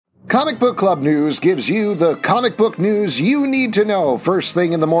Comic Book Club News gives you the comic book news you need to know first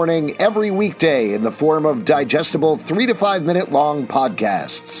thing in the morning every weekday in the form of digestible 3 to 5 minute long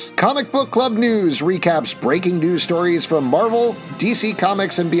podcasts. Comic Book Club News recaps breaking news stories from Marvel, DC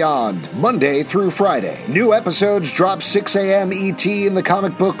Comics, and beyond, Monday through Friday. New episodes drop 6 a.m. ET in the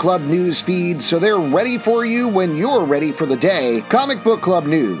Comic Book Club News feed, so they're ready for you when you're ready for the day. Comic Book Club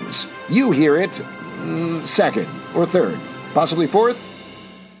News. You hear it second or third, possibly fourth.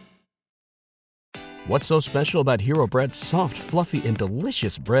 What's so special about Hero Bread's soft, fluffy, and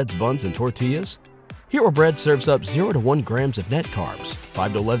delicious breads, buns, and tortillas? Hero Bread serves up 0 to 1 grams of net carbs,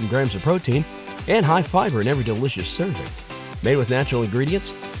 5 to 11 grams of protein, and high fiber in every delicious serving. Made with natural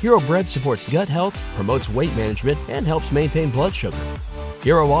ingredients, Hero Bread supports gut health, promotes weight management, and helps maintain blood sugar.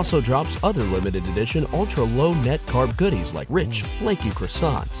 Hero also drops other limited edition ultra-low net carb goodies like rich, flaky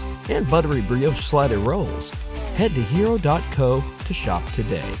croissants and buttery brioche slider rolls. Head to hero.co to shop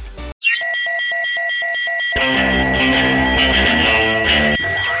today.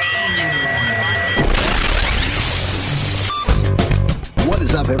 What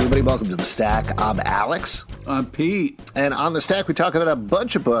is up, everybody? Welcome to The Stack. I'm Alex. I'm Pete. And on The Stack, we talk about a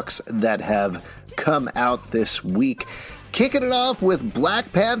bunch of books that have come out this week. Kicking it off with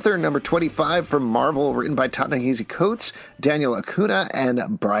Black Panther, number 25 from Marvel, written by Ta-Nehisi Coates, Daniel Acuna,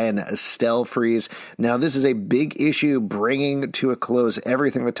 and Brian Stelfreeze. Now, this is a big issue bringing to a close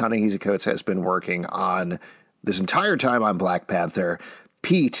everything that Ta-Nehisi Coates has been working on this entire time on Black Panther.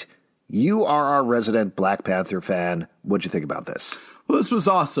 Pete, you are our resident Black Panther fan. What'd you think about this? Well, this was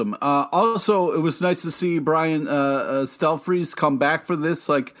awesome. Also, it was nice to see Brian Stelfreeze come back for this.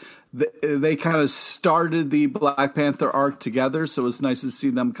 Like, they kind of started the Black Panther arc together, so it was nice to see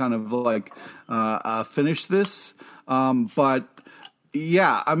them kind of like finish this. But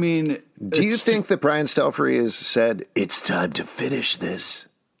yeah, I mean, do you think that Brian Stelfreeze said it's time to finish this?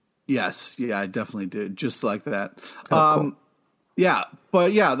 Yes, yeah, I definitely did, just like that. Cool. Yeah,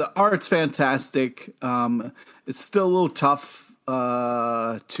 but yeah, the art's fantastic. It's still a little tough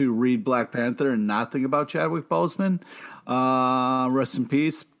to read Black Panther and not think about Chadwick Boseman. Rest in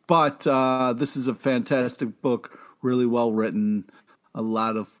peace. But this is a fantastic book, really well written. A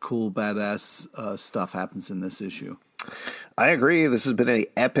lot of cool, badass stuff happens in this issue. I agree. This has been an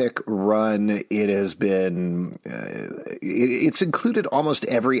epic run. It has been, it's included almost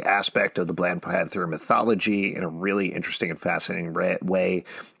every aspect of the Black Panther mythology in a really interesting and fascinating way.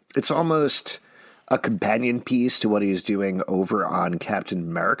 It's almost a companion piece to what he's doing over on Captain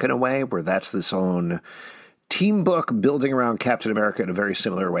America in a way, where that's this own team book building around Captain America in a very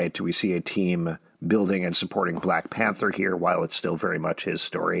similar way to we see a team building and supporting Black Panther here, while it's still very much his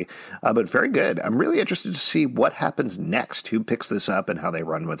story. But very good. I'm really interested to see what happens next, who picks this up and how they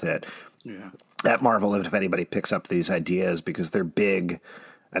run with it. Yeah. At Marvel, if anybody picks up these ideas, because they're big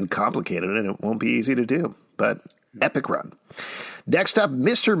and complicated and it won't be easy to do. But epic run. Next up,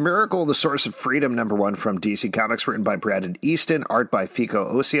 Mr. Miracle, The Source of Freedom, number 1 from DC Comics, written by Brandon Easton, art by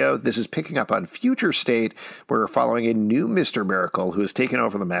Fico Ossio. This is picking up on Future State, where we're following a new Mr. Miracle who has taken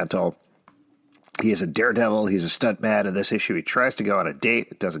over the mantle. He is a daredevil, he's a stuntman. In this issue, he tries to go on a date.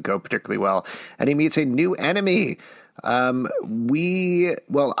 It doesn't go particularly well, and he meets a new enemy. I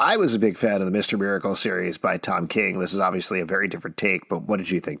was a big fan of the Mr. Miracle series by Tom King. This is obviously a very different take, but what did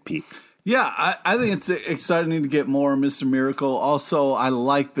you think, Pete? Yeah, I think it's exciting to get more Mr. Miracle. Also, I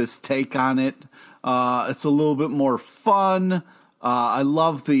like this take on it. It's a little bit more fun. I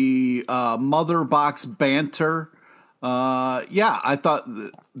love the mother box banter. I thought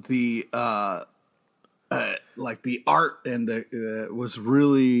the art and the was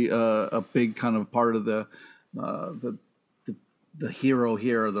really a big kind of part of the hero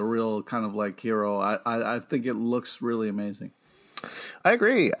here, the real kind of like hero. I think it looks really amazing. I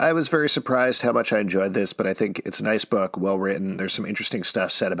agree. I was very surprised how much I enjoyed this, but I think it's a nice book, well written. There's some interesting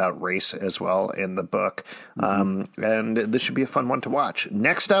stuff said about race as well in the book, and this should be a fun one to watch.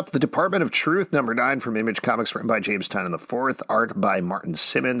 Next up, The Department of Truth, number 9 from Image Comics, written by James Tynion IV, art by Martin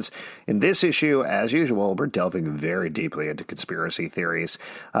Simmons. In this issue, as usual, we're delving very deeply into conspiracy theories,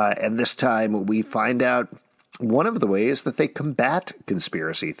 and this time we find out one of the ways that they combat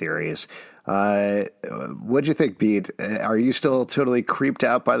conspiracy theories. What'd you think, Pete? Are you still totally creeped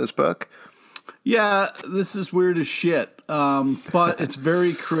out by this book? Yeah, this is weird as shit, but it's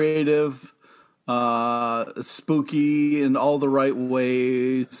very creative, spooky in all the right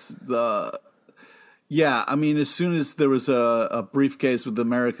ways. I mean, as soon as there was a briefcase with the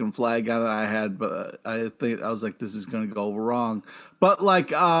American flag on it, I was like, this is going to go wrong. But like,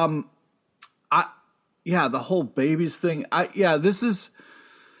 the whole babies thing.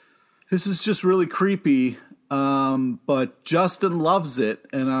 This is just really creepy. but Justin loves it,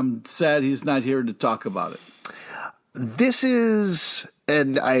 and I'm sad he's not here to talk about it. This is,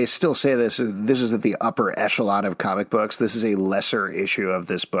 and I still say this is at the upper echelon of comic books. This is a lesser issue of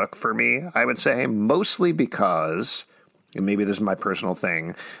this book for me, I would say, mostly because, and maybe this is my personal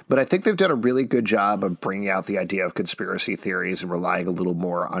thing, but I think they've done a really good job of bringing out the idea of conspiracy theories and relying a little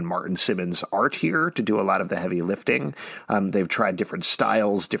more on Martin Simmons' art here to do a lot of the heavy lifting. They've tried different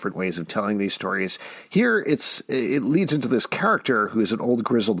styles, different ways of telling these stories. Here, it leads into this character who's an old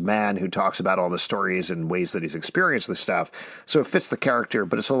grizzled man who talks about all the stories and ways that he's experienced this stuff. So it fits the character,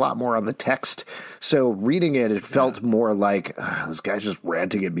 but it's a lot more on the text. So reading it, it felt more like, this guy's just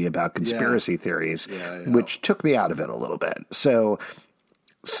ranting at me about conspiracy theories, which took me out of it a little bit. So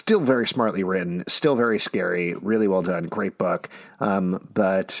still very smartly written, still very scary, really well done, great book,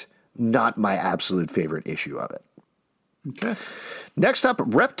 but not my absolute favorite issue of it. Okay. Next up,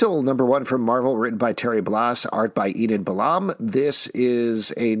 Reptile #1 from Marvel, written by Terry Blas, art by Enid Balam. This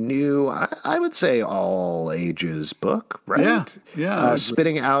is a new, I would say, all ages book, right? Yeah.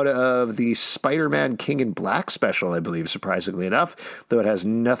 Spitting out of the Spider-Man King in Black special, I believe, surprisingly enough, though it has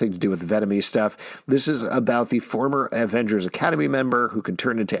nothing to do with Venom-y stuff. This is about the former Avengers Academy member who can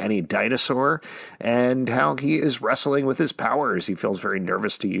turn into any dinosaur and how he is wrestling with his powers. He feels very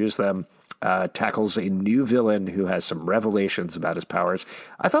nervous to use them. Tackles a new villain who has some revelations about his powers.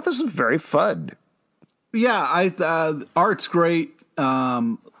 I thought this was very fun. Yeah, art's great.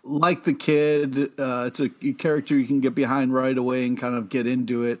 Like the kid, it's a character you can get behind right away and kind of get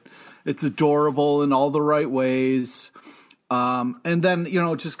into it. It's adorable in all the right ways. And then,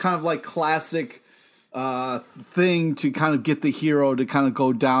 just kind of like classic thing to kind of get the hero to kind of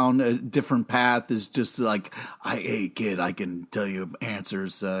go down a different path is just like, hey kid, I can tell you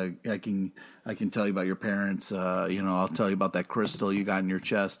answers. I can tell you about your parents. I'll tell you about that crystal you got in your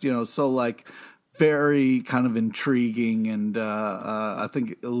chest. So like very kind of intriguing, and I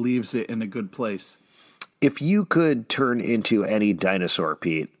think it leaves it in a good place. If you could turn into any dinosaur,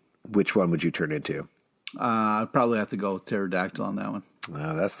 Pete, which one would you turn into? I'd probably have to go with pterodactyl on that one.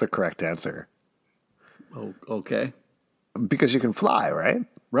 That's the correct answer. Oh, okay. Because you can fly, right?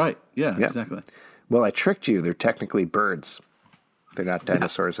 Right. Yeah, exactly. Well, I tricked you. They're technically birds. They're not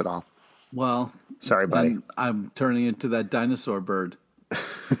dinosaurs at all. Well, sorry, buddy. I'm turning into that dinosaur bird.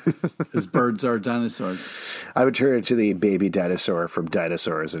 Because birds are dinosaurs. I would turn into the baby dinosaur from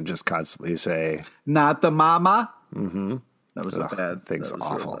Dinosaurs and just constantly say, "Not the mama." Mm-hmm. That was a bad. Thing's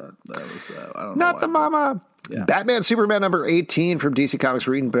awful. That was I don't know. Not the mama. Yeah. Batman Superman #18 from DC Comics,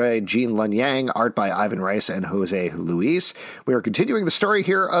 written by Gene Luen Yang, art by Ivan Rice and Jose Luis. We are continuing the story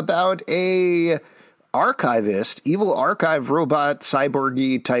here about a archivist, evil archive robot,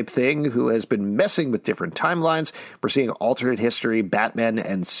 cyborgy type thing who has been messing with different timelines. We're seeing alternate history, Batman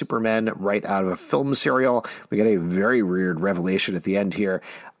and Superman right out of a film serial. We get a very weird revelation at the end here.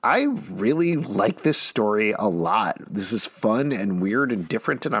 I really like this story a lot. This is fun and weird and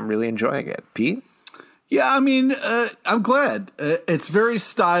different, and I'm really enjoying it. Pete? Yeah, I mean, I'm glad. It's very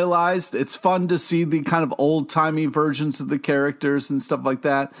stylized. It's fun to see the kind of old-timey versions of the characters and stuff like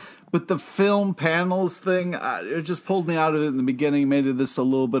that. But the film panels thing, it just pulled me out of it in the beginning, made this a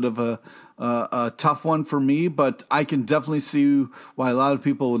little bit of a tough one for me. But I can definitely see why a lot of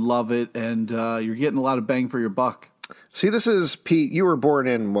people would love it, and you're getting a lot of bang for your buck. See, this is, Pete, you were born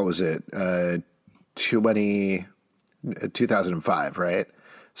in, what was it, 2005, right?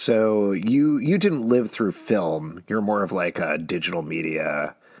 So you didn't live through film. You're more of like a digital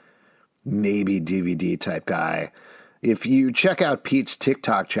media, maybe DVD type guy. If you check out Pete's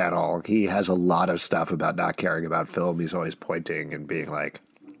TikTok channel, he has a lot of stuff about not caring about film. He's always pointing and being like,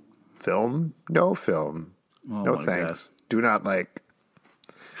 film? No film. No thanks. God. Do not like.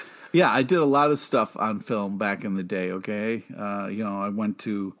 Yeah, I did a lot of stuff on film back in the day, okay? I went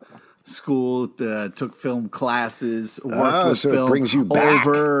to school, took film classes, worked with film, it brings you back.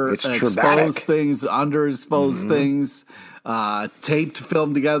 Exposed things, underexposed things, taped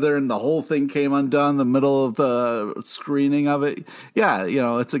film together, and the whole thing came undone in the middle of the screening of it. Yeah,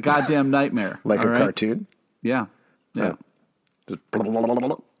 it's a goddamn nightmare. Like a cartoon? Yeah. Just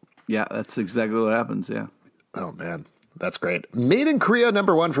yeah, that's exactly what happens, yeah. Oh, man. That's great. Made in Korea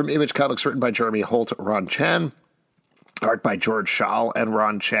 #1 from Image Comics, written by Jeremy Holt, Ron Chan. Art by George Schall and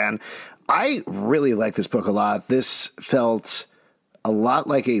Ron Chan. I really like this book a lot. This felt a lot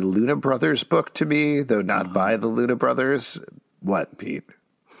like a Luna Brothers book to me, though not by the Luna Brothers. What, Pete?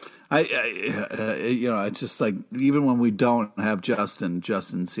 It's just like, even when we don't have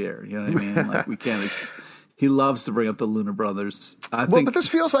Justin's here. You know what I mean? Like, we can't. he loves to bring up the Luna Brothers. But this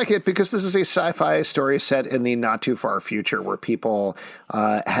feels like it because this is a sci-fi story set in the not too far future where people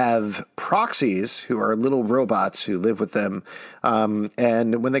have proxies who are little robots who live with them.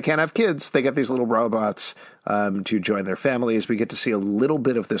 And when they can't have kids, they get these little robots to join their families. We get to see a little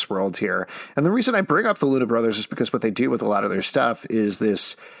bit of this world here. And the reason I bring up the Luna Brothers is because what they do with a lot of their stuff is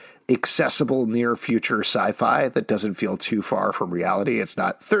this accessible near future sci-fi that doesn't feel too far from reality. It's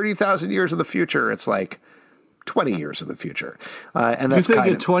not 30,000 years in the future. It's like 20 years in the future. And that's you think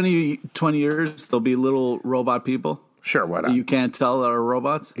in 20 years there'll be little robot people? Sure, why not? You can't tell that are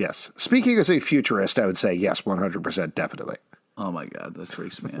robots? Yes. Speaking as a futurist, I would say yes, 100% definitely. Oh my God, that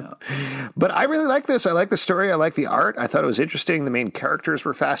freaks me out. But I really like this. I like the story. I like the art. I thought it was interesting. The main characters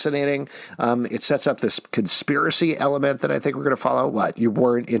were fascinating. It sets up this conspiracy element that I think we're going to follow. What? You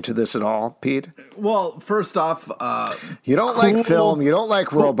weren't into this at all, Pete? Well, first off, you don't like film. You don't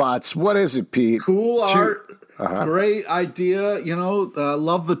like robots. What is it, Pete? Cool art. Great idea.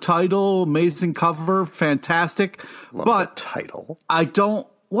 Love the title. Amazing cover. Fantastic. Love the title. I don't.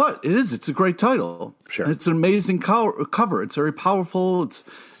 What? It is. It's a great title. Sure. It's an amazing cover. It's very powerful.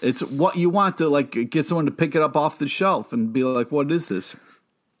 It's what you want to get someone to pick it up off the shelf and be like, what is this?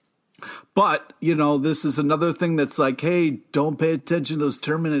 But, this is another thing that's like, hey, don't pay attention to those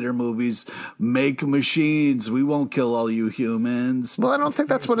Terminator movies. Make machines. We won't kill all you humans. Well, I don't think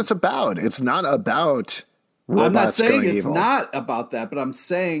that's what it's about. It's not about robots. I'm not saying it's evil. not about that, but I'm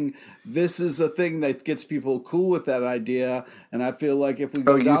saying this is a thing that gets people cool with that idea. And I feel like if we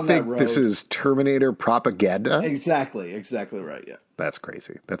go down that road. This is Terminator propaganda? Exactly right, yeah. That's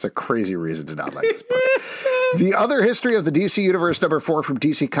crazy. That's a crazy reason to not like this book. The Other History of the DC Universe, #4 from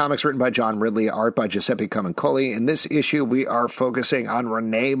DC Comics, written by John Ridley, art by Giuseppe Camuncoli. In this issue, we are focusing on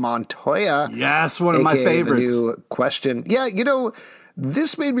Renee Montoya. Yes, one of my favorites. The new Question. Yeah,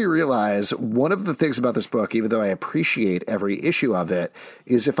 this made me realize one of the things about this book, even though I appreciate every issue of it,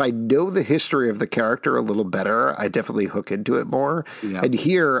 is if I know the history of the character a little better, I definitely hook into it more. Yeah. And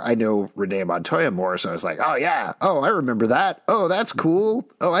here I know Renee Montoya more, so I was like, oh, yeah. Oh, I remember that. Oh, that's cool.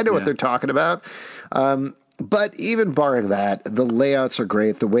 Oh, I know what they're talking about. But even barring that, the layouts are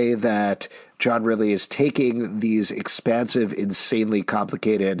great. The way that John Ridley is taking these expansive, insanely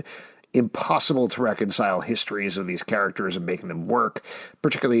complicated, impossible to reconcile histories of these characters and making them work,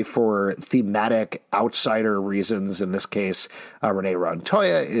 particularly for thematic outsider reasons. In this case, Renee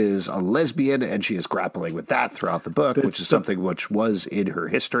Montoya is a lesbian, and she is grappling with that throughout the book, which is something which was in her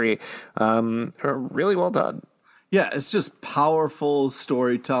history. Really well done. Yeah, it's just powerful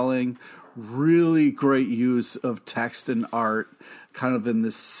storytelling, really great use of text and art, kind of in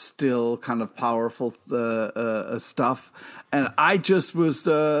this still kind of powerful stuff. And I just was,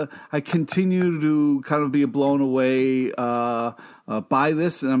 I continue to kind of be blown away by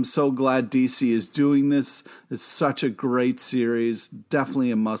this, and I'm so glad DC is doing this. It's such a great series.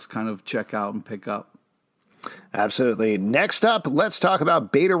 Definitely a must kind of check out and pick up. Absolutely. Next up, let's talk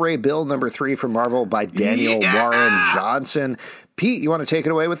about Beta Ray Bill #3 from Marvel by Daniel Warren Johnson. Pete, you want to take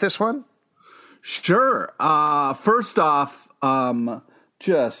it away with this one? Sure. First off,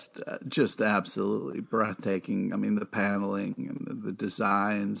 just absolutely breathtaking. I mean, the paneling and the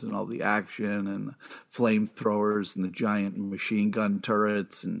designs and all the action and the flamethrowers and the giant machine gun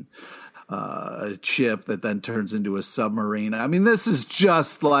turrets and a ship that then turns into a submarine. I mean, this is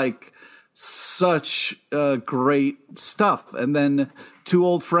just like such great stuff. And then two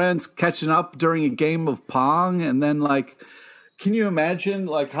old friends catching up during a game of Pong, and then can you imagine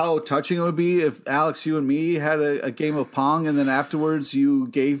how touching it would be if Alex, you and me had a game of Pong, and then afterwards you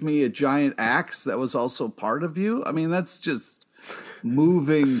gave me a giant axe that was also part of you? I mean, that's just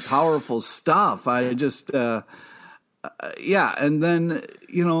moving, powerful stuff. I just, yeah. And then,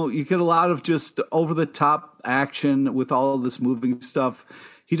 you get a lot of just over the top action with all of this moving stuff.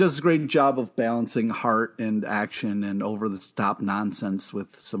 He does a great job of balancing heart and action and over the top nonsense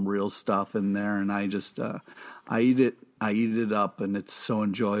with some real stuff in there. And I just, I eat it up, and it's so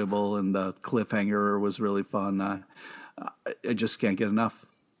enjoyable, and the cliffhanger was really fun. I just can't get enough.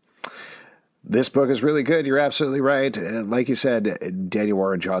 This book is really good. You're absolutely right. Like you said, Daniel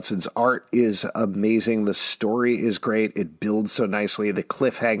Warren Johnson's art is amazing. The story is great. It builds so nicely. The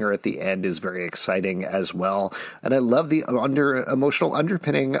cliffhanger at the end is very exciting as well. And I love the emotional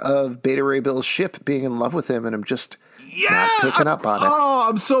underpinning of Beta Ray Bill's ship being in love with him, and I'm just not picking up on it. Oh,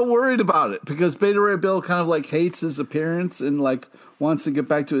 I'm so worried about it because Beta Ray Bill kind of hates his appearance and wants to get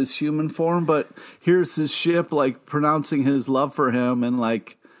back to his human form, but here's his ship pronouncing his love for him and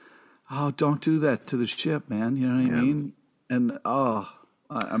oh, don't do that to the ship, man. You know what I mean? And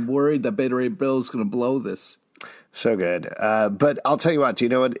I'm worried that Beta Ray Bill is going to blow this. So good. But I'll tell you what, do you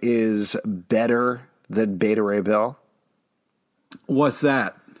know what is better than Beta Ray Bill? What's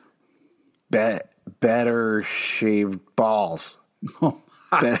that? Better shaved balls. Oh,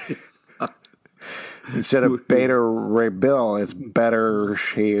 Instead of Beta Ray Bill, it's better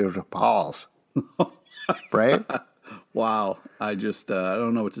shaved balls. Right? wow. I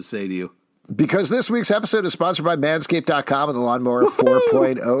don't know what to say to you. Because this week's episode is sponsored by Manscaped.com and the Lawnmower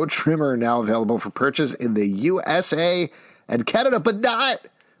 4.0 trimmer, now available for purchase in the USA and Canada, but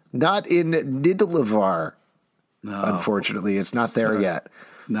not in Nidlevar. No. Unfortunately, it's not there yet.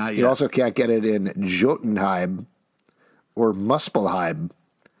 Not yet. You also can't get it in Jotunheim or Muspelheim.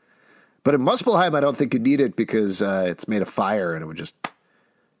 But in Muspelheim, I don't think you need it because it's made of fire and it would just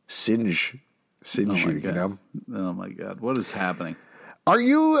singe you, you know? Oh, my God. What is happening? Are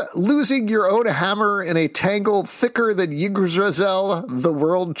you losing your own hammer in a tangle thicker than Yggdrasil, the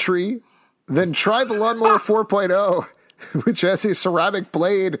world tree? Then try the Lawnmower 4.0, which has a ceramic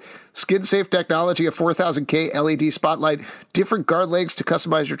blade, skin-safe technology, a 4000K LED spotlight, different guard lengths to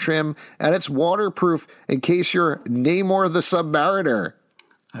customize your trim, and it's waterproof in case you're Namor the Submariner.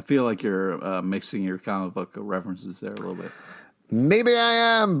 I feel like you're mixing your comic book references there a little bit. Maybe I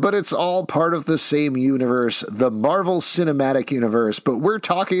am, but it's all part of the same universe, the Marvel Cinematic Universe. But we're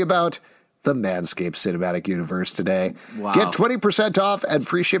talking about the Manscaped Cinematic Universe today. Wow. Get 20% off and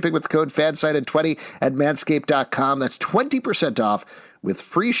free shipping with the code FANSIDED20 at manscaped.com. That's 20% off with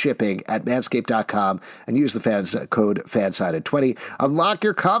free shipping at manscaped.com and use the code FANSIDED20. Unlock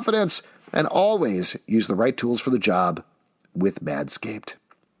your confidence and always use the right tools for the job with Manscaped.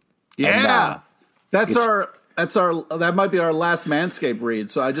 Yeah. That might be our last Manscaped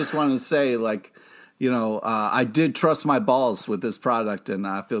read. So I just wanted to say, I did trust my balls with this product, and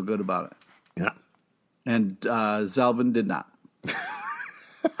I feel good about it. Yeah. And Zalbin did not.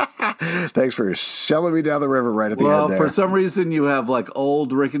 Thanks for selling me down the river right at the end there. Well, for some reason, you have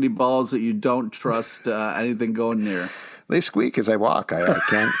old rickety balls that you don't trust anything going near. They squeak as I walk. I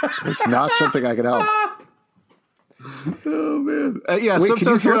can't. It's not something I can help. Oh man! Yeah. Wait,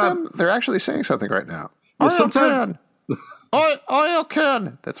 sometimes can you hear them? They're actually saying something right now. Yeah, sometimes I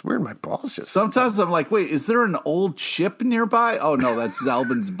can. That's weird. My balls just. Sometimes I'm like, wait, is there an old ship nearby? Oh no, that's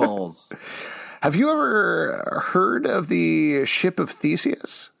Zalbin's balls. Have you ever heard of the ship of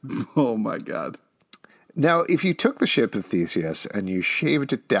Theseus? Oh my God! Now, if you took the ship of Theseus and you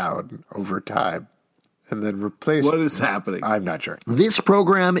shaved it down over time, and then replace what is happening? I'm not sure. This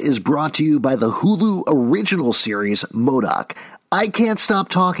program is brought to you by the Hulu original series MODOK. I can't stop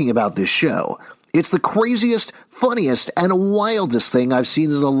talking about this show. It's the craziest, funniest, and wildest thing I've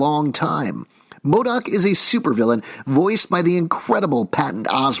seen in a long time. MODOK is a supervillain voiced by the incredible Patton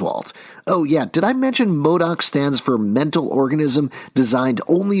Oswalt. Oh yeah, did I mention MODOK stands for Mental Organism Designed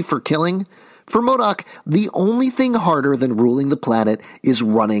Only for Killing? For MODOK, the only thing harder than ruling the planet is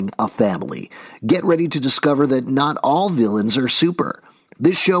running a family. Get ready to discover that not all villains are super.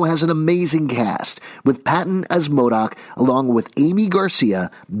 This show has an amazing cast, with Patton as MODOK, along with Amy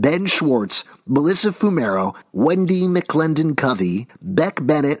Garcia, Ben Schwartz, Melissa Fumero, Wendy McClendon-Covey, Beck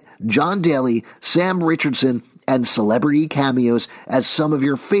Bennett, John Daly, Sam Richardson, and celebrity cameos as some of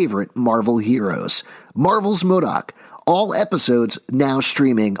your favorite Marvel heroes. Marvel's MODOK. All episodes now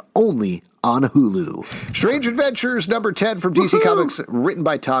streaming only on Hulu. Strange Adventures number 10 from DC Comics, written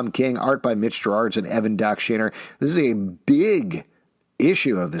by Tom King, art by Mitch Gerards and Evan Doc Shaner. This is a big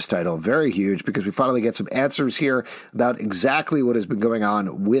issue of this title, very huge, because we finally get some answers here about exactly what has been going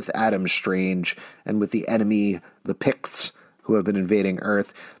on with Adam Strange and with the enemy, the Picts, who have been invading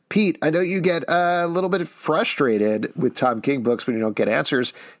Earth. Pete, I know you get a little bit frustrated with Tom King books when you don't get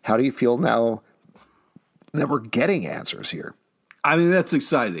answers. How do you feel now that we're getting answers here? I mean, that's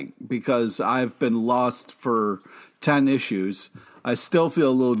exciting because I've been lost for 10 issues. I still feel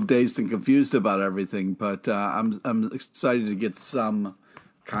a little dazed and confused about everything, but I'm excited to get some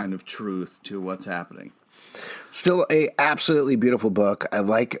kind of truth to what's happening. Still a absolutely beautiful book. I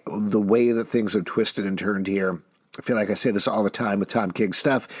like the way that things are twisted and turned here. I feel like I say this all the time with Tom King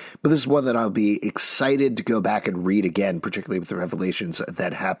stuff, but this is one that I'll be excited to go back and read again, particularly with the revelations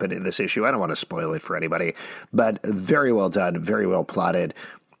that happen in this issue. I don't want to spoil it for anybody, but very well done, very well plotted.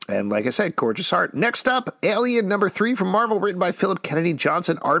 And like I said, gorgeous art. Next up, Alien number 3 from Marvel, written by Philip Kennedy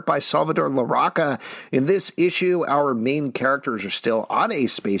Johnson, art by Salvador Larroca. In this issue, our main characters are still on a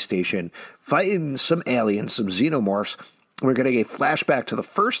space station, fighting some aliens, some xenomorphs. We're getting a flashback to the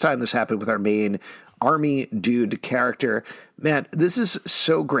first time this happened with our main army dude character. Man, this is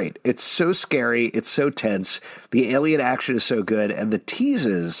so great. It's so scary. It's so tense. The alien action is so good. And the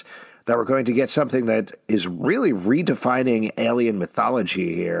teases that we're going to get something that is really redefining alien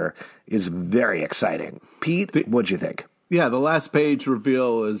mythology here is very exciting. Pete, what'd you think? Yeah, the last page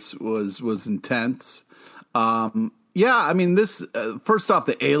reveal was intense. Yeah, I mean, this first off,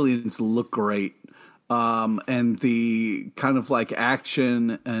 the aliens look great, and the kind of like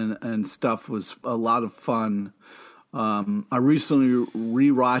action and stuff was a lot of fun. I recently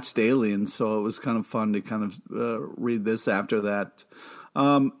rewatched Aliens, so it was kind of fun to kind of read this after that.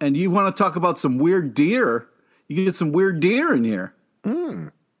 And you want to talk about some weird deer? You can get some weird deer in here.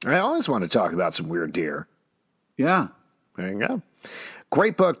 I always want to talk about some weird deer. Yeah. There you go.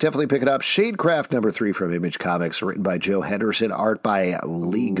 Great book. Definitely pick it up. Shadecraft #3 from Image Comics, written by Joe Henderson, art by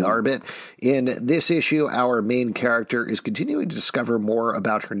Lee Garbett. In this issue, our main character is continuing to discover more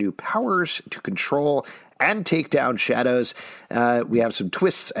about her new powers to control and take down shadows. We have some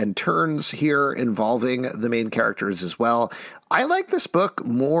twists and turns here involving the main characters as well. I like this book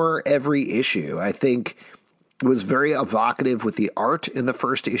more every issue. I think it was very evocative with the art in the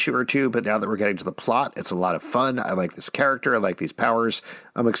first issue or two, but now that we're getting to the plot, it's a lot of fun. I like this character. I like these powers.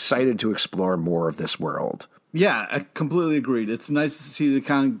 I'm excited to explore more of this world. Yeah, I completely agreed. It's nice to see to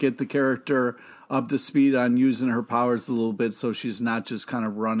kind of get the character up to speed on using her powers a little bit so she's not just kind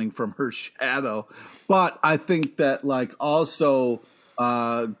of running from her shadow. But I think that like also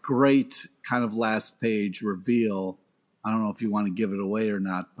great kind of last page reveal. I don't know if you want to give it away or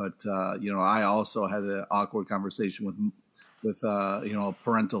not, but I also had an awkward conversation with a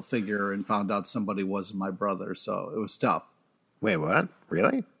parental figure and found out somebody wasn't my brother, so it was tough. Wait, what?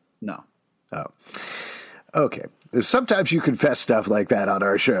 Really? No. Oh. Okay. Sometimes you confess stuff like that on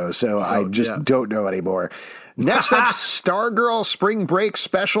our show, so I just don't know anymore. Next up, Stargirl Spring Break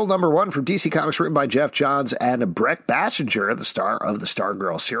Special #1 from DC Comics, written by Jeff Johns and Brett Bassinger, the star of the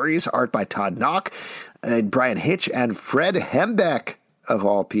Stargirl series, art by Todd Nauck, Brian Hitch, and Fred Hembeck, of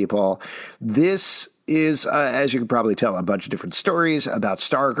all people. This is, as you can probably tell, a bunch of different stories about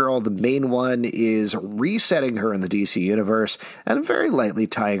Stargirl. The main one is resetting her in the DC universe and very lightly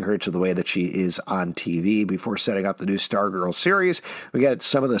tying her to the way that she is on TV before setting up the new Stargirl series. We get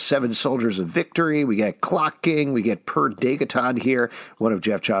some of the Seven Soldiers of Victory. We get Clock King. We get Per Degaton here, one of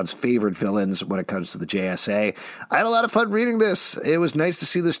Jeff Johns' favorite villains when it comes to the JSA. I had a lot of fun reading this. It was nice to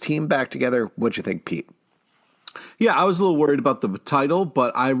see this team back together. What'd you think, Pete? Yeah, I was a little worried about the title,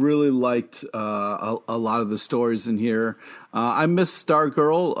 but I really liked a lot of the stories in here. I missed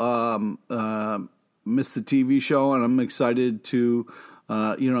Stargirl, missed the TV show, and I'm excited to,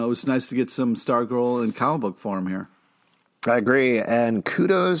 it was nice to get some Stargirl in comic book form here. I agree, and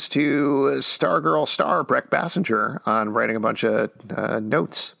kudos to Stargirl star Brett Bassinger on writing a bunch of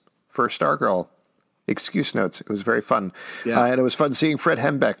notes for Stargirl, excuse notes. It was very fun. Yeah. And it was fun seeing Fred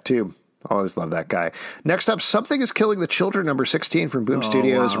Hembeck, too. Always love that guy. Next up, Something is Killing the Children, #16 from Boom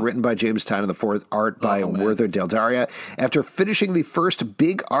Studios, written by James Tynion IV, art by Werther Dell'Edera. After finishing the first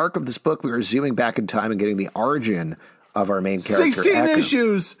big arc of this book, we are zooming back in time and getting the origin of our main character. 16 Echo.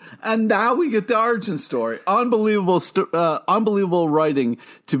 issues, and now we get the origin story. Unbelievable writing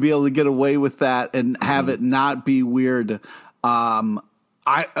to be able to get away with that and have it not be weird.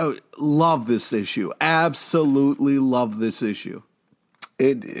 I love this issue. Absolutely love this issue.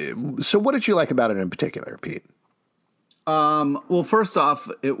 So what did you like about it in particular, Pete? Well, first off,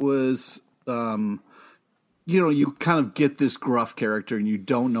 it was, you kind of get this gruff character and you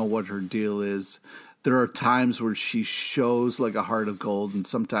don't know what her deal is. There are times where she shows like a heart of gold and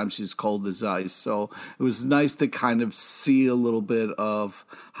sometimes she's cold as ice. So it was nice to kind of see a little bit of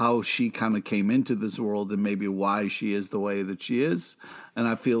how she kind of came into this world and maybe why she is the way that she is. And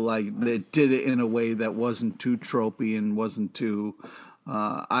I feel like they did it in a way that wasn't too tropey and wasn't too...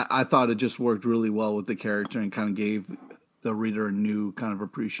 I thought it just worked really well with the character and kind of gave the reader a new kind of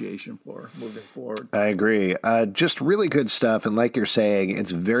appreciation for moving forward. I agree. Just really good stuff. And like you're saying,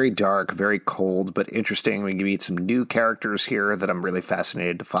 it's very dark, very cold, but interesting. We can meet some new characters here that I'm really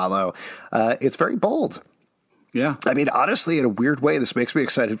fascinated to follow. It's very bold. Yeah. I mean, honestly, in a weird way, this makes me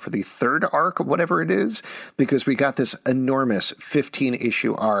excited for the third arc, whatever it is, because we got this enormous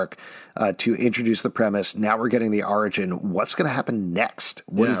 15-issue arc to introduce the premise. Now we're getting the origin. What's going to happen next?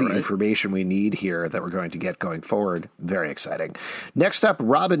 What is the information we need here that we're going to get going forward? Very exciting. Next up,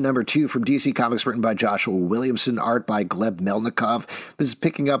 Robin #2 from DC Comics, written by Joshua Williamson, art by Gleb Melnikov. This is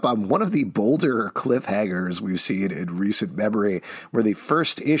picking up on one of the bolder cliffhangers we've seen in recent memory, where the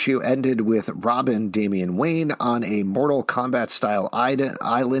first issue ended with Robin, Damian Wayne, on a Mortal Kombat-style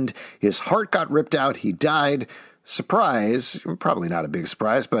island. His heart got ripped out. He died. Surprise, probably not a big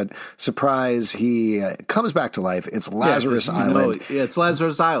surprise, but surprise, he comes back to life. It's Lazarus Island. It's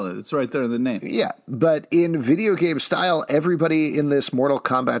Lazarus Island. It's right there in the name. Yeah, but in video game style, everybody in this Mortal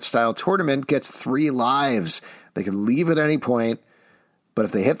Kombat style tournament gets 3 lives. They can leave at any point. but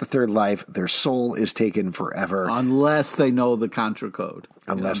if they hit the third life, their soul is taken forever. Unless they know the Contra code.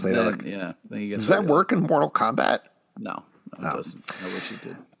 Unless they know. Yeah. Then you get Does that work in Mortal Kombat? No, it doesn't. I wish it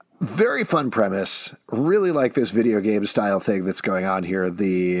did. Very fun premise. Really like this video game style thing that's going on here.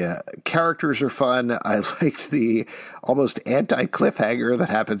 The characters are fun. I liked the almost anti-cliffhanger that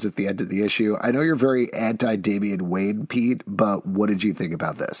happens at the end of the issue. I know you're very anti-Damian Wayne, Pete, but what did you think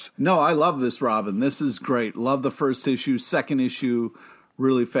about this? No, I love this, Robin. This is great. Love the first issue. Second issue,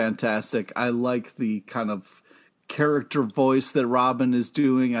 really fantastic. I like the kind of character voice that Robin is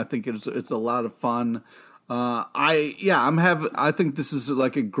doing. I think it's a lot of fun. I think this is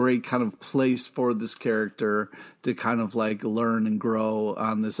like a great kind of place for this character to kind of like learn and grow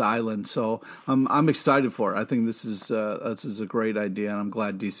on this island. So I'm excited for it. I think this is a great idea, and I'm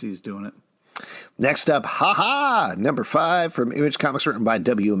glad DC is doing it. Next up, Ha-Ha, number 5 from Image Comics, written by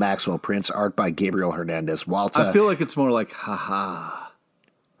W. Maxwell Prince, art by Gabriel Hernandez Walta. I feel like it's more like Ha-Ha.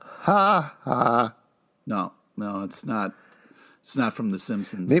 Ha-Ha. No, it's not. It's not from The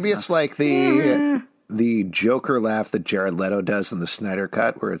Simpsons. Maybe it's like the Joker laugh that Jared Leto does in the Snyder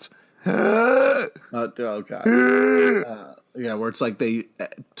Cut, where it's oh god, where it's like they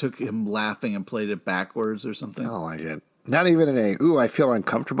took him laughing and played it backwards or something. I don't like it. Not even in a I feel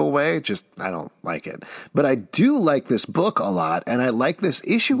uncomfortable way. Just I don't like it. But I do like this book a lot, and I like this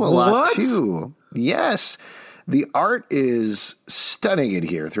issue a lot too. Yes. The art is stunning in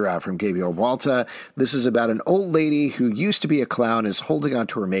here throughout from Gabriel Walta. This is about an old lady who used to be a clown, is holding on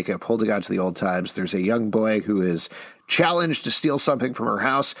to her makeup, holding on to the old times. There's a young boy who is challenged to steal something from her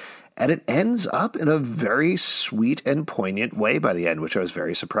house, and it ends up in a very sweet and poignant way by the end, which I was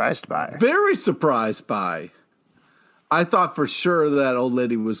very surprised by. Very surprised by. I thought for sure that old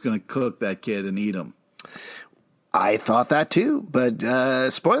lady was going to cook that kid and eat him. I thought that too,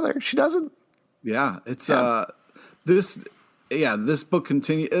 but spoiler, she doesn't. Yeah, it's this book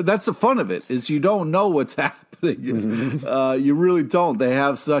continues. That's the fun of it, is you don't know what's happening. Mm-hmm. You really don't. They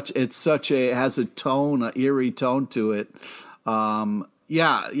have it has a tone, an eerie tone to it.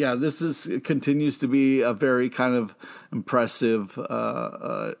 This continues to be a very kind of impressive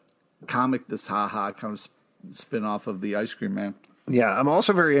comic. This Ha-Ha kind of spin off of the Ice Cream Man. Yeah, I'm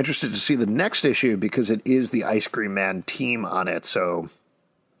also very interested to see the next issue because it is the Ice Cream Man team on it, so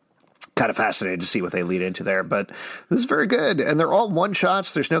kind of fascinated to see what they lead into there. But this is very good, and they're all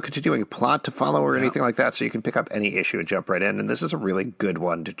one-shots. There's no continuing plot to follow or anything like that, so you can pick up any issue and jump right in, and this is a really good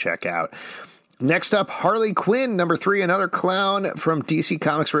one to check out. Next up, Harley Quinn, number 3, another clown from DC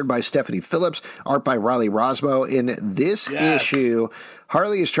Comics, written by Stephanie Phillips, art by Riley Rosmo. In this issue,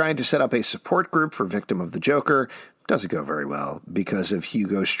 Harley is trying to set up a support group for Victim of the Joker. Doesn't go very well because of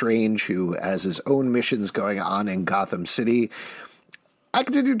Hugo Strange, who has his own missions going on in Gotham City. I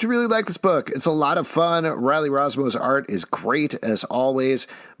continue to really like this book. It's a lot of fun. Riley Rosmo's art is great, as always,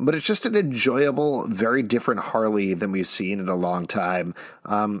 but it's just an enjoyable, very different Harley than we've seen in a long time.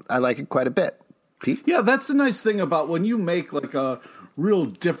 I like it quite a bit. Pete? Yeah, that's the nice thing about when you make like a real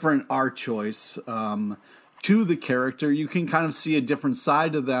different art choice to the character. You can kind of see a different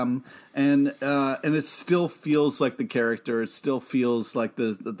side of them, and it still feels like the character. It still feels like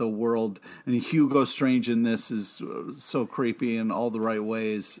the world. And Hugo Strange in this is so creepy in all the right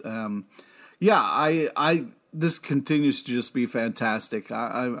ways. This continues to just be fantastic.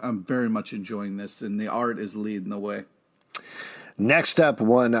 I'm very much enjoying this, and the art is leading the way. Next up,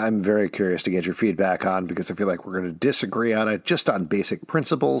 one I'm very curious to get your feedback on because I feel like we're going to disagree on it just on basic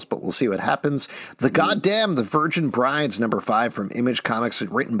principles, but we'll see what happens. The Virgin Brides, number 5 from Image Comics,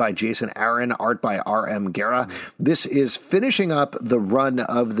 written by Jason Aaron, art by R.M. Guerra. This is finishing up the run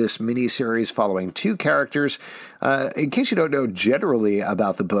of this miniseries following 2 characters. In case you don't know generally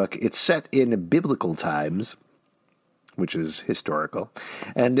about the book, it's set in biblical times, which is historical.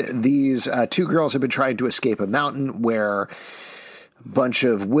 And these 2 girls have been trying to escape a mountain where bunch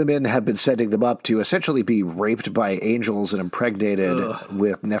of women have been setting them up to essentially be raped by angels and impregnated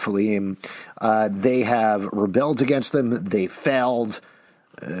with Nephilim. They have rebelled against them. They failed.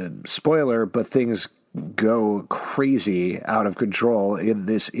 Spoiler, but things go crazy out of control in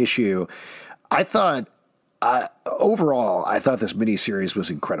this issue. I thought, overall, this miniseries was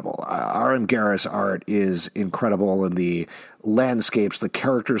incredible. R.M. Guerra's art is incredible, and the landscapes, the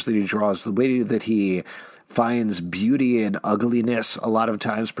characters that he draws, the way that he finds beauty in ugliness a lot of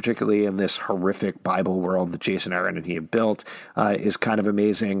times, particularly in this horrific Bible world that Jason Aaron and he have built, is kind of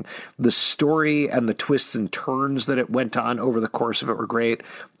amazing. The story and the twists and turns that it went on over the course of it were great.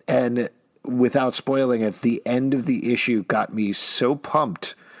 And without spoiling it, the end of the issue got me so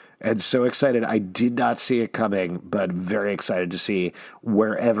pumped and so excited. I did not see it coming, but very excited to see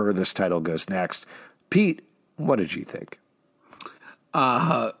wherever this title goes next. Pete, what did you think?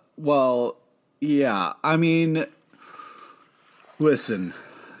 Well, yeah. I mean, listen,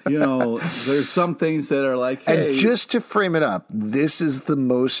 there's some things that are like, hey. And just to frame it up, this is the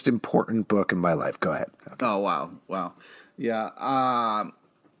most important book in my life. Go ahead. Okay. Oh, wow. Yeah.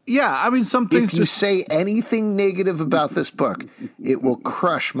 Yeah, I mean, some things if you say anything negative about this book, it will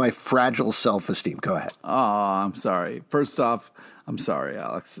crush my fragile self-esteem. Go ahead. Oh, I'm sorry. First off, I'm sorry,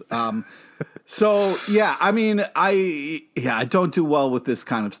 Alex. So, yeah, I mean, I don't do well with this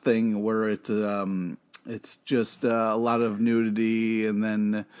kind of thing where it's just a lot of nudity and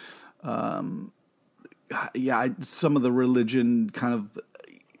then, some of the religion kind of,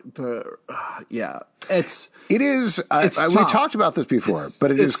 It is. We talked about this before,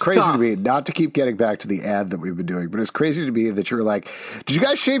 but it is crazy to me, not to keep getting back to the ad that we've been doing, but it's crazy to me that you're like, did you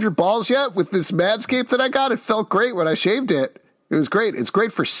guys shave your balls yet with this Manscaped that I got? It felt great when I shaved it. It was great. It's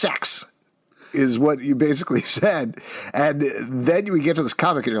great for sex, is what you basically said. And then we get to this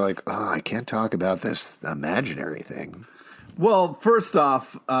comic and you're like, oh, I can't talk about this imaginary thing. Well, first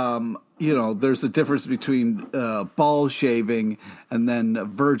off, there's a difference between ball shaving and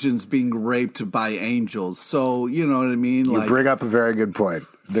then virgins being raped by angels. So, you know what I mean? You bring up a very good point.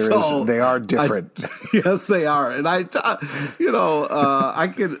 They are different. Yes, they are. And I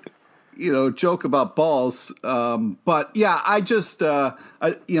could, joke about balls. But yeah, I just, that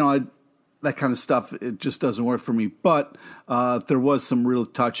kind of stuff, it just doesn't work for me. But there was some real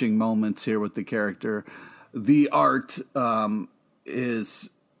touching moments here with the character. The art is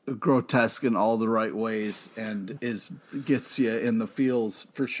grotesque in all the right ways and gets you in the feels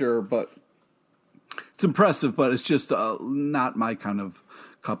for sure. But it's impressive, but it's just not my kind of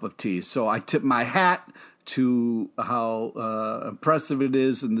cup of tea. So I tip my hat to how impressive it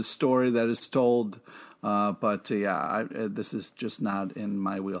is in the story that is told. This is just not in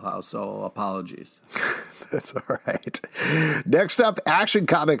my wheelhouse, so apologies. That's all right. Next up, Action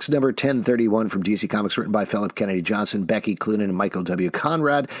Comics number 1031 from DC Comics, written by Philip Kennedy Johnson, Becky Cloonan, and Michael W.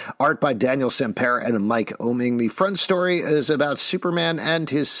 Conrad. Art by Daniel Sampere and Mike Oeming. The front story is about Superman and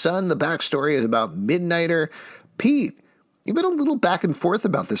his son. The backstory is about Midnighter. Pete, you've been a little back and forth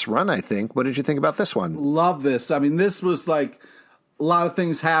about this run, I think. What did you think about this one? Love this. I mean, this was like a lot of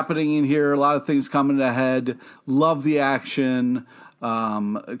things happening in here, a lot of things coming ahead. Love the action.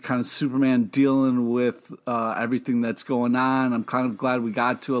 Kind of Superman dealing with everything that's going on. I'm kind of glad we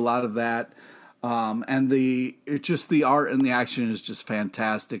got to a lot of that. And the art and the action is just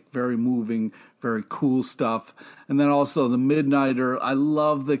fantastic. Very moving, very cool stuff. And then also the Midnighter. I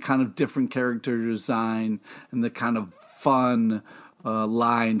love the kind of different character design and the kind of fun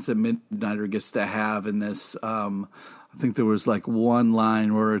lines that Midnighter gets to have in this. I think there was like one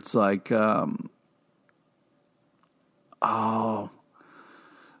line where it's like,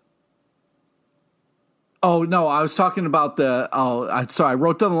 Oh, no, I was talking about I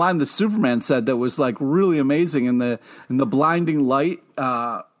wrote down the line that Superman said that was like really amazing in the blinding light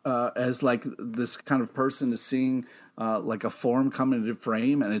as like this kind of person is seeing like a form come into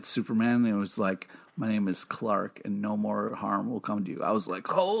frame and it's Superman and it was like, my name is Clark and no more harm will come to you. I was like,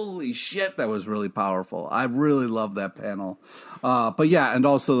 holy shit, that was really powerful. I really love that panel. But yeah, and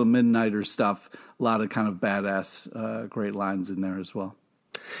also the Midnighter stuff, a lot of kind of badass great lines in there as well.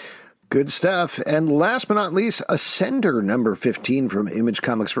 Good stuff. And last but not least, Ascender number 15 from Image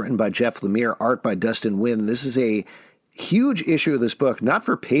Comics, written by Jeff Lemire, art by Dustin Nguyen. This is a huge issue of this book, not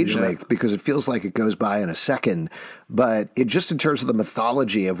for page length, because it feels like it goes by in a second, but it just in terms of the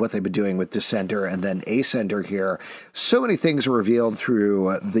mythology of what they've been doing with Descender and then Ascender here. So many things are revealed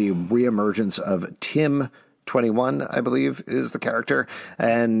through the reemergence of Tim 21, I believe, is the character.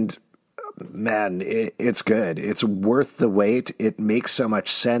 And man, it's good. It's worth the wait. It makes so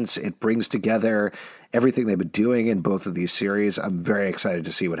much sense. It brings together everything they've been doing in both of these series. I'm very excited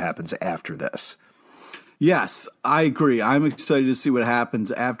to see what happens after this. Yes, I agree. I'm excited to see what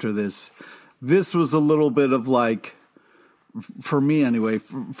happens after this. This was a little bit of like, for me anyway,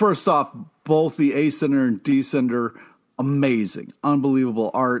 first off, both the Ascender and Descender, amazing,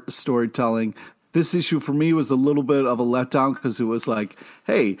 unbelievable art, storytelling. This issue for me was a little bit of a letdown because it was like,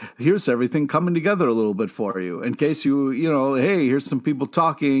 hey, here's everything coming together a little bit for you. In case hey, here's some people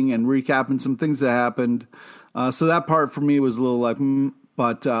talking and recapping some things that happened. So that part for me was a little like,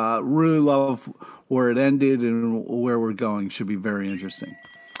 but really love where it ended and where we're going. Should be very interesting.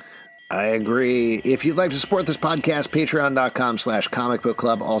 I agree. If you'd like to support this podcast, patreon.com/Comic Book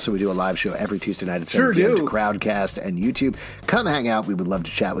Club. Also, we do a live show every Tuesday night at 7 p.m. to Crowdcast and YouTube. Come hang out. We would love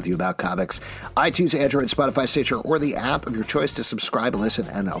to chat with you about comics. iTunes, Android, Spotify, Stitcher, or the app of your choice to subscribe, listen,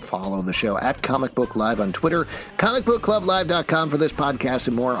 and follow the show at Comic Book Live on Twitter. ComicBookClubLive.com for this podcast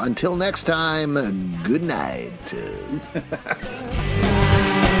and more. Until next time, good night.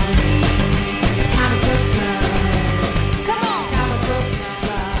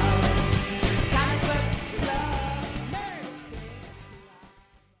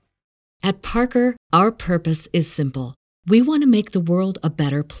 At Parker, our purpose is simple. We want to make the world a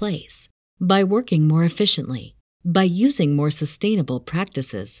better place by working more efficiently, by using more sustainable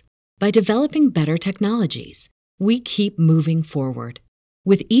practices, by developing better technologies. We keep moving forward.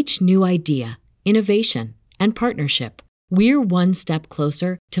 With each new idea, innovation, and partnership, we're one step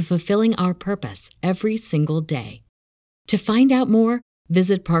closer to fulfilling our purpose every single day. To find out more,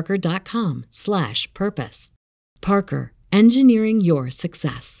 visit parker.com/purpose. Parker, engineering your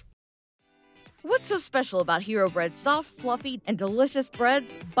success. What's so special about Hero Bread's soft, fluffy, and delicious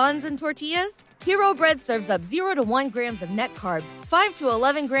breads, buns, and tortillas? Hero Bread serves up 0 to 1 grams of net carbs, 5 to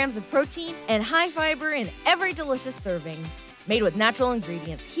 11 grams of protein, and high fiber in every delicious serving. Made with natural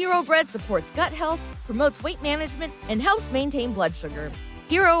ingredients, Hero Bread supports gut health, promotes weight management, and helps maintain blood sugar.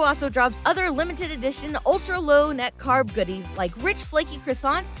 Hero also drops other limited edition ultra-low net carb goodies like rich flaky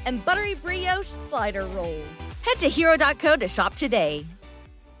croissants and buttery brioche slider rolls. Head to hero.co to shop today.